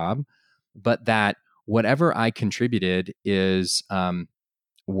doing my job, but that whatever I contributed is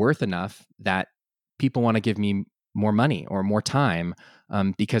worth enough that people want to give me more money or more time,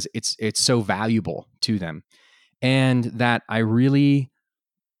 because it's so valuable to them, and that I really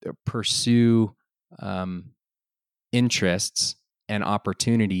pursue interests and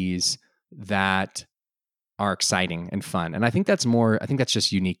opportunities that are exciting and fun. And I think that's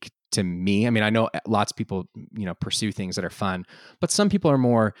just unique to me. I mean, I know lots of people, pursue things that are fun, but some people are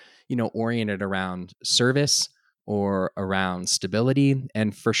more, oriented around service or around stability.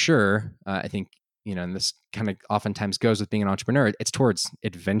 And for sure, I think, and this kind of oftentimes goes with being an entrepreneur, it's towards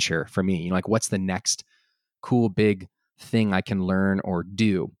adventure for me. Like, what's the next cool, big thing I can learn or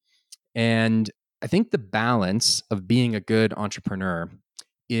do? And I think the balance of being a good entrepreneur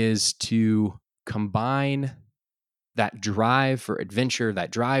is to combine that drive for adventure,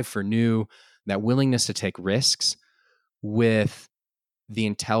 that drive for new, that willingness to take risks with the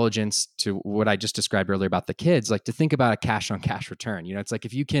intelligence to what I just described earlier about the kids, like to think about a cash on cash return. It's like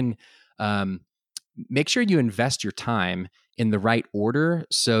if you can make sure you invest your time in the right order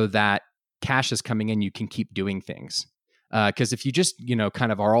so that cash is coming in, you can keep doing things. Because if you just,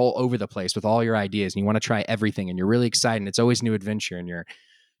 kind of are all over the place with all your ideas and you want to try everything and you're really excited and it's always new adventure and you're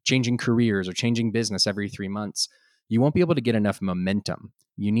changing careers or changing business every 3 months, you won't be able to get enough momentum.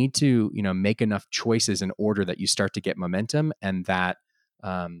 You need to, make enough choices in order that you start to get momentum, and that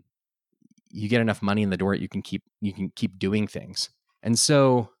you get enough money in the door that you can keep doing things. And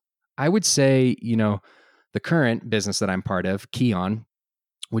so I would say, the current business that I'm part of, Kion,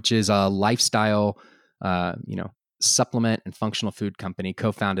 which is a lifestyle, supplement and functional food company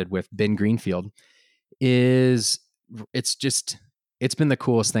co-founded with Ben Greenfield, it's been the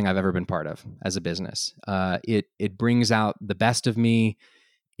coolest thing I've ever been part of as a business. It brings out the best of me.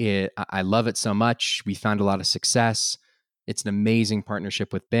 I love it so much. We found a lot of success. It's an amazing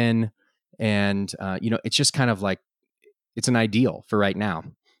partnership with Ben, and it's just kind of like it's an ideal for right now.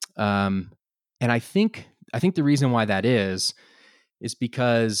 And I think the reason why that is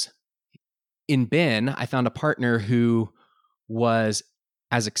because in Ben, I found a partner who was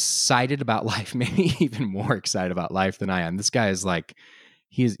as excited about life, maybe even more excited about life than I am. This guy is like,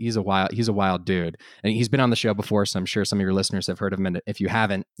 he's a wild dude, and he's been on the show before, so I'm sure some of your listeners have heard of him. And if you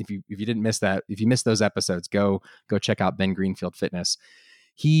haven't, if you didn't miss that, if you missed those episodes, go check out Ben Greenfield Fitness.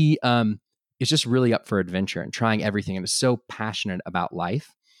 He is just really up for adventure and trying everything, and is so passionate about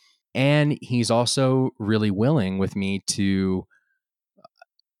life. And he's also really willing with me to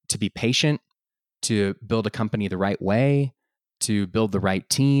be patient, to build a company the right way, to build the right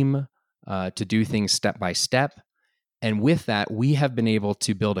team, to do things step by step. And with that, we have been able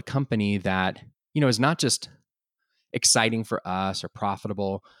to build a company that, is not just exciting for us or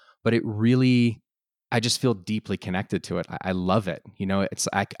profitable, but it really, I just feel deeply connected to it. I love it.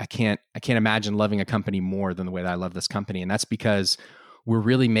 I can't imagine loving a company more than the way that I love this company. And that's because we're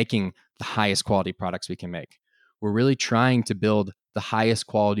really making the highest quality products we can make. We're really trying to build the highest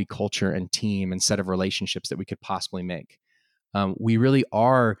quality culture and team and set of relationships that we could possibly make. We really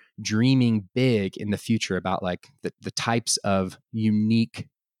are dreaming big in the future about like the types of unique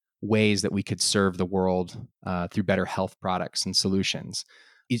ways that we could serve the world through better health products and solutions.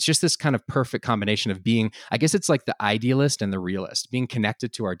 it's just this kind of perfect combination of being, I guess it's like the idealist and the realist, being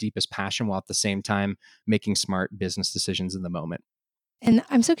connected to our deepest passion while at the same time making smart business decisions in the moment. And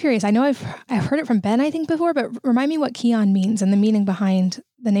I'm so curious. I know I've heard it from Ben, I think, before, but remind me what Kion means and the meaning behind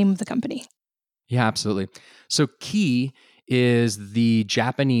the name of the company. Yeah, absolutely. So ki is the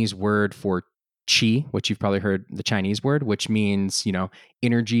Japanese word for chi, which you've probably heard the Chinese word, which means,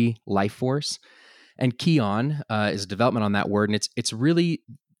 energy, life force. And Kion is a development on that word. And it's really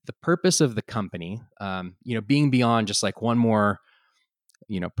the purpose of the company, being beyond just like one more,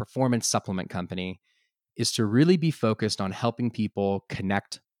 performance supplement company, is to really be focused on helping people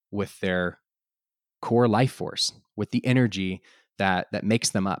connect with their core life force, with the energy that makes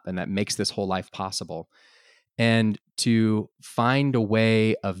them up and that makes this whole life possible. And to find a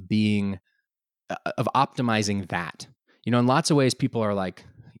way of optimizing that. In lots of ways people are like,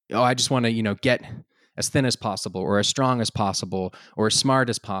 oh, I just want to, get as thin as possible or as strong as possible or as smart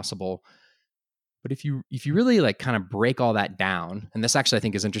as possible. But if you really like kind of break all that down, and this actually I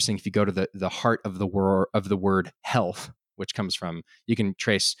think is interesting if you go to the heart of the word health, which comes from, you can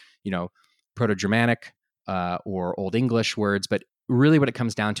trace, Proto-Germanic or Old English words, but really what it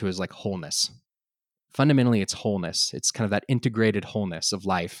comes down to is like wholeness. Fundamentally, it's wholeness. It's kind of that integrated wholeness of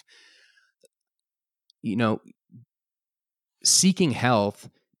life. Seeking health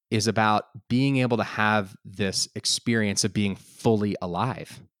is about being able to have this experience of being fully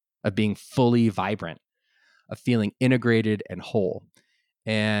alive, of being fully vibrant, of feeling integrated and whole.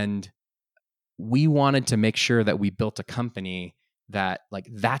 And we wanted to make sure that we built a company that, like,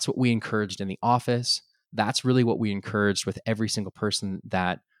 that's what we encouraged in the office. That's really what we encouraged with every single person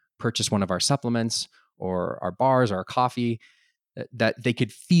that purchased one of our supplements or our bars or our coffee, that they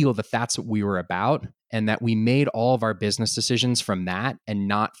could feel that that's what we were about, and that we made all of our business decisions from that and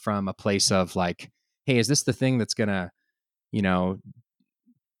not from a place of like, hey, is this the thing that's going to,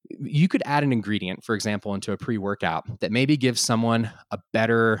 you could add an ingredient, for example, into a pre-workout that maybe gives someone a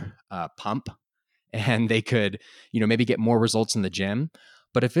better pump, and they could, maybe get more results in the gym.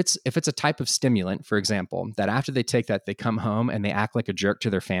 But if it's a type of stimulant, for example, that after they take that, they come home and they act like a jerk to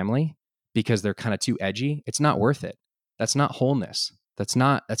their family because they're kind of too edgy, it's not worth it. That's not wholeness. That's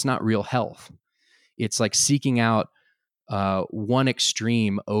not real health. It's like seeking out one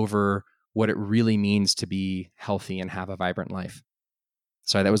extreme over what it really means to be healthy and have a vibrant life.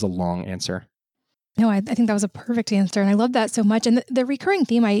 Sorry, that was a long answer. No, I think that was a perfect answer. And I love that so much. And the recurring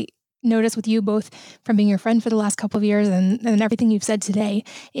theme I noticed with you, both from being your friend for the last couple of years and everything you've said today,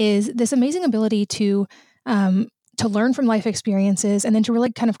 is this amazing ability to learn from life experiences and then to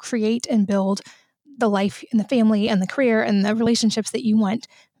really kind of create and build the life and the family and the career and the relationships that you want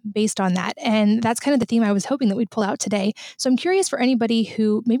based on that. And that's kind of the theme I was hoping that we'd pull out today. So I'm curious for anybody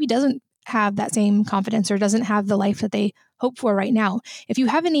who maybe doesn't have that same confidence or doesn't have the life that they hope for right now, if you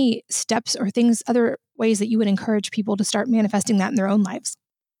have any steps or things, other ways that you would encourage people to start manifesting that in their own lives.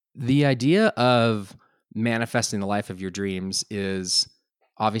 The idea of manifesting the life of your dreams is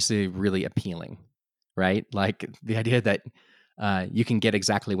obviously really appealing, right? Like the idea that you can get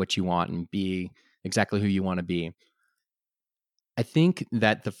exactly what you want and be exactly who you want to be. I think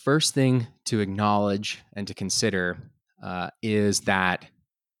that the first thing to acknowledge and to consider is that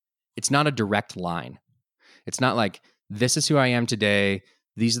it's not a direct line. It's not like, this is who I am today.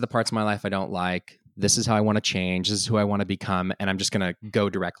 These are the parts of my life I don't like. This is how I want to change. This is who I want to become. And I'm just going to go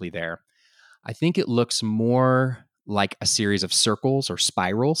directly there. I think it looks more like a series of circles or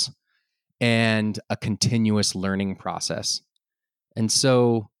spirals and a continuous learning process. And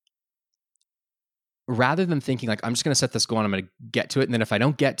so rather than thinking like, I'm just going to set this goal and I'm going to get to it, and then if I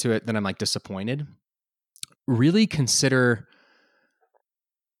don't get to it, then I'm like disappointed, really consider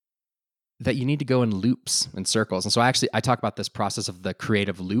that you need to go in loops and circles. And so I talk about this process of the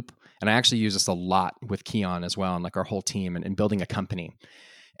creative loop, and I actually use this a lot with Kion as well, and like our whole team and building a company.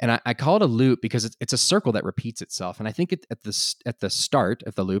 And I call it a loop because it's a circle that repeats itself. And I think at the start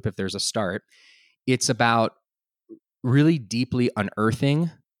of the loop, if there's a start, it's about really deeply unearthing,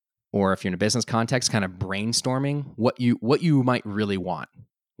 or if you're in a business context, kind of brainstorming what you might really want,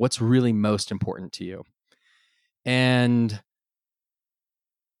 what's really most important to you. And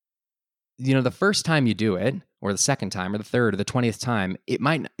the first time you do it, or the second time, or the third, or the 20th time,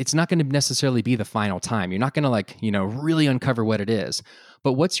 it's not going to necessarily be the final time. You're not going to really uncover what it is.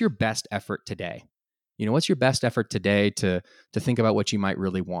 But what's your best effort today? What's your best effort today to think about what you might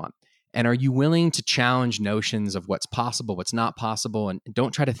really want? And are you willing to challenge notions of what's possible, what's not possible? And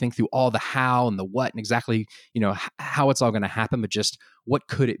don't try to think through all the how and the what and exactly, how it's all going to happen, but just what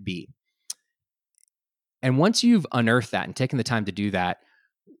could it be? And once you've unearthed that and taken the time to do that,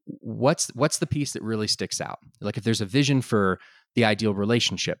 what's the piece that really sticks out? Like if there's a vision for the ideal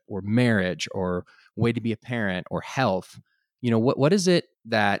relationship or marriage or way to be a parent or health. What is it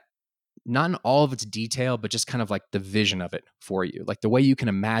that, not in all of its detail, but just kind of like the vision of it for you, like the way you can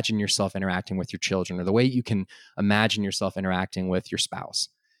imagine yourself interacting with your children, or the way you can imagine yourself interacting with your spouse.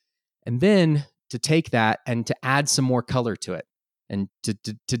 And then to take that and to add some more color to it, and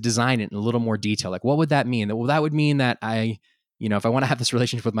to design it in a little more detail. Like, what would that mean? Well, that would mean that if I want to have this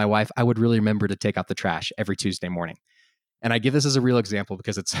relationship with my wife, I would really remember to take out the trash every Tuesday morning. And I give this as a real example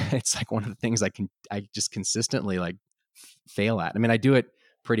because it's like one of the things I just consistently like fail at. I mean, I do it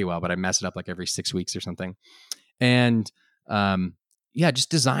pretty well, but I mess it up like every 6 weeks or something. And just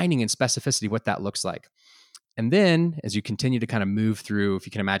designing in specificity what that looks like. And then as you continue to kind of move through, if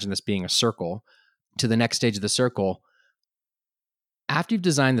you can imagine this being a circle, to the next stage of the circle, after you've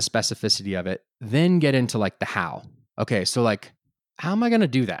designed the specificity of it, then get into like the how. Okay, so like, how am I going to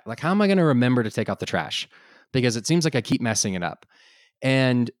do that? Like, how am I going to remember to take out the trash? Because it seems like I keep messing it up.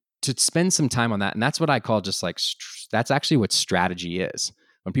 And to spend some time on that. And that's what I call just like, that's actually what strategy is.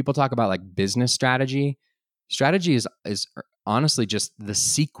 When people talk about like business strategy is honestly just the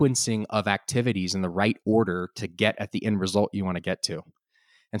sequencing of activities in the right order to get at the end result you want to get to.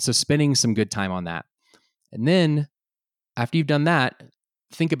 And so spending some good time on that. And then after you've done that,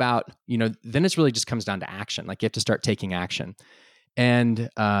 think about, then it's really just comes down to action. Like you have to start taking action. And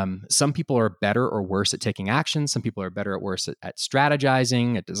some people are better or worse at taking action. Some people are better or worse at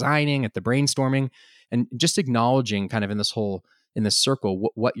strategizing, at designing, at the brainstorming, and just acknowledging kind of in this circle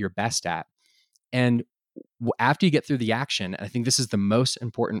what you're best at. And after you get through the action, I think this is the most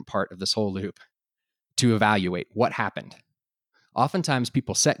important part of this whole loop, to evaluate what happened. Oftentimes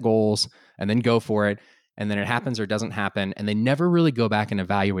people set goals and then go for it, and then it happens or doesn't happen, and they never really go back and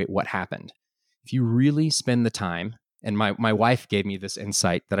evaluate what happened. If you really spend the time, and my wife gave me this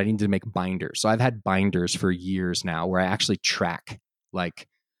insight that I need to make binders. So I've had binders for years now where I actually track like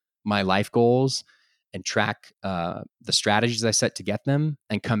my life goals and track the strategies I set to get them,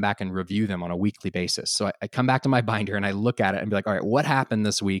 and come back and review them on a weekly basis. So I come back to my binder and I look at it and be like, all right, what happened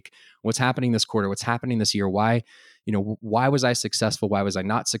this week? What's happening this quarter? What's happening this year? Why was I successful? Why was I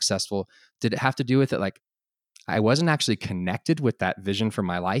not successful? Did it have to do with it? Like I wasn't actually connected with that vision for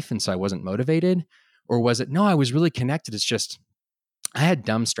my life, and so I wasn't motivated? Or was it, no, I was really connected. It's just, I had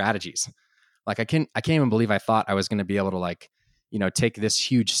dumb strategies. Like I can't even believe I thought I was going to be able to like, take this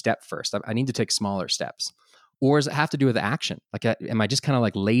huge step first. I need to take smaller steps. Or does it have to do with action? Like, am I just kind of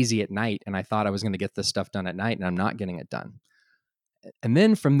like lazy at night, and I thought I was going to get this stuff done at night and I'm not getting it done? And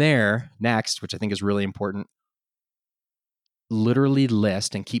then from there, next, which I think is really important, literally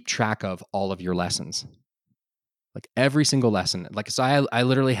list and keep track of all of your lessons. Like every single lesson. Like, so I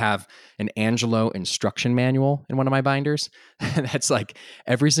literally have an Angelo instruction manual in one of my binders. That's like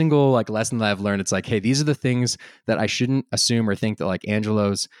every single like lesson that I've learned. It's like, hey, these are the things that I shouldn't assume or think that like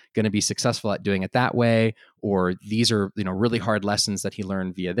Angelo's going to be successful at doing it that way. Or these are, really hard lessons that he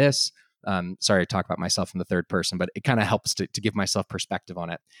learned via this. Sorry to talk about myself in the third person, but it kind of helps to give myself perspective on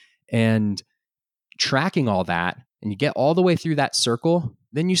it. And tracking all that, and you get all the way through that circle,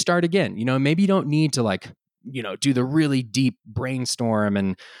 then you start again. Maybe you don't need to like, do the really deep brainstorm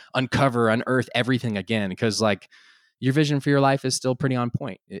and unearth everything again, because like your vision for your life is still pretty on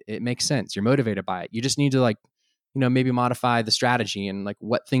point. It makes sense. You're motivated by it. You just need to like, maybe modify the strategy and like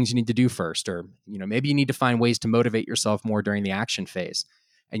what things you need to do first, or, maybe you need to find ways to motivate yourself more during the action phase.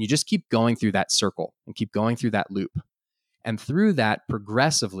 And you just keep going through that circle and keep going through that loop. And through that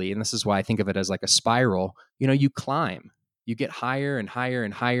progressively, and this is why I think of it as like a spiral, you climb, you get higher and higher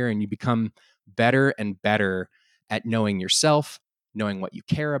and higher, and you become better and better at knowing yourself, knowing what you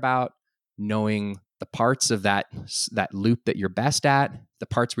care about, knowing the parts of that loop that you're best at, the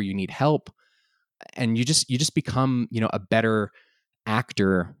parts where you need help. And you just become, a better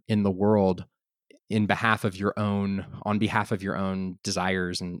actor in the world on behalf of your own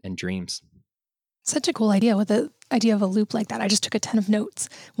desires and dreams. Such a cool idea with the idea of a loop like that. I just took a ton of notes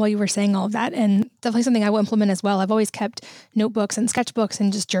while you were saying all of that, and definitely something I will implement as well. I've always kept notebooks and sketchbooks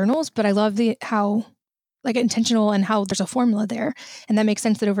and just journals, but I love how like intentional and how there's a formula there. And that makes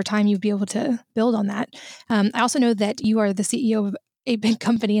sense that over time you'd be able to build on that. I also know that you are the CEO of a big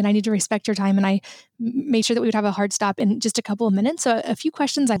company, and I need to respect your time. And I made sure that we would have a hard stop in just a couple of minutes. So a few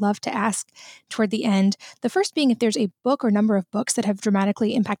questions I love to ask toward the end. The first being if there's a book or number of books that have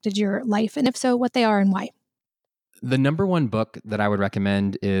dramatically impacted your life, and if so, what they are and why. The number one book that I would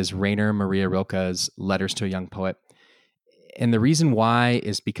recommend is Rainer Maria Rilke's Letters to a Young Poet. And the reason why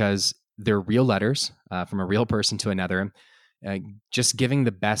is because they're real letters from a real person to another, just giving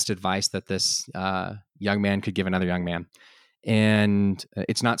the best advice that this young man could give another young man. And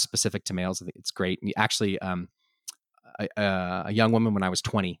it's not specific to males. It's great. Actually, a young woman when I was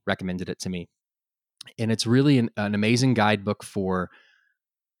 20 recommended it to me. And it's really an amazing guidebook for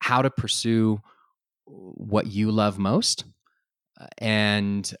how to pursue what you love most,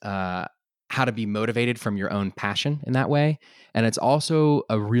 and how to be motivated from your own passion in that way. And it's also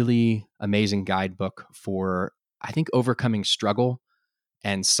a really amazing guidebook for, I think, overcoming struggle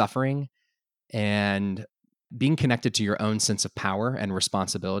and suffering and being connected to your own sense of power and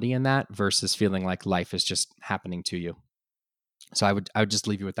responsibility in that versus feeling like life is just happening to you. So I would just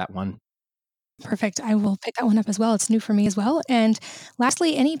leave you with that one. Perfect. I will pick that one up as well. It's new for me as well. And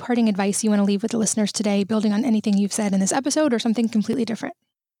lastly, any parting advice you want to leave with the listeners today, building on anything you've said in this episode or something completely different?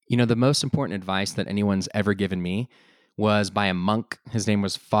 The most important advice that anyone's ever given me was by a monk. His name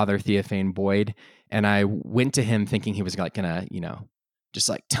was Father Theophane Boyd. And I went to him thinking he was like gonna, just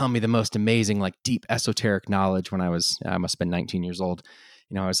like tell me the most amazing, like deep esoteric knowledge when I must have been 19 years old.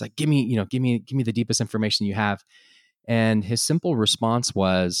 I was like, give me the deepest information you have. And his simple response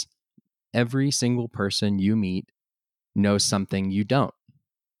was, every single person you meet knows something you don't.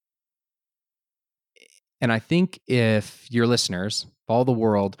 And I think if your listeners, all the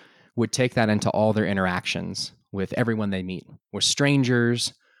world, would take that into all their interactions with everyone they meet, with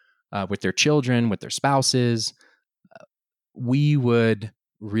strangers, with their children, with their spouses, we would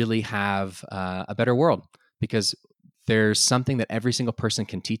really have a better world, because there's something that every single person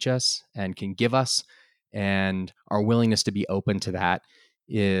can teach us and can give us, and our willingness to be open to that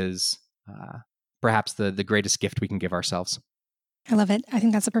is perhaps the greatest gift we can give ourselves. I love it. I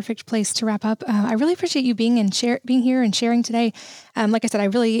think that's a perfect place to wrap up. I really appreciate you being here and sharing today. Like I said, I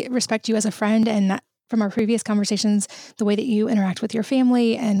really respect you as a friend, and from our previous conversations, the way that you interact with your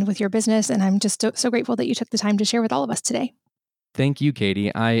family and with your business. And I'm just so grateful that you took the time to share with all of us today. Thank you,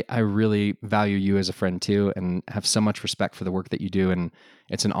 Katie. I really value you as a friend too, and have so much respect for the work that you do. And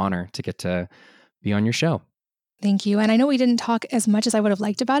it's an honor to get to be on your show. Thank you. And I know we didn't talk as much as I would have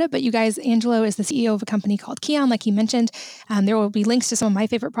liked about it, but you guys, Angelo is the CEO of a company called Kion, like he mentioned. There will be links to some of my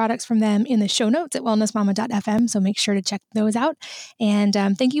favorite products from them in the show notes at wellnessmama.fm. So make sure to check those out. And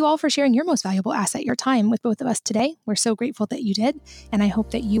thank you all for sharing your most valuable asset, your time, with both of us today. We're so grateful that you did. And I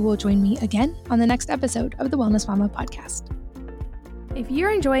hope that you will join me again on the next episode of the Wellness Mama podcast. If you're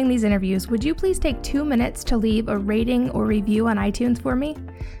enjoying these interviews, would you please take 2 minutes to leave a rating or review on iTunes for me?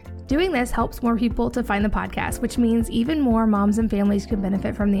 Doing this helps more people to find the podcast, which means even more moms and families can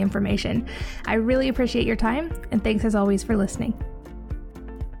benefit from the information. I really appreciate your time, and thanks as always for listening.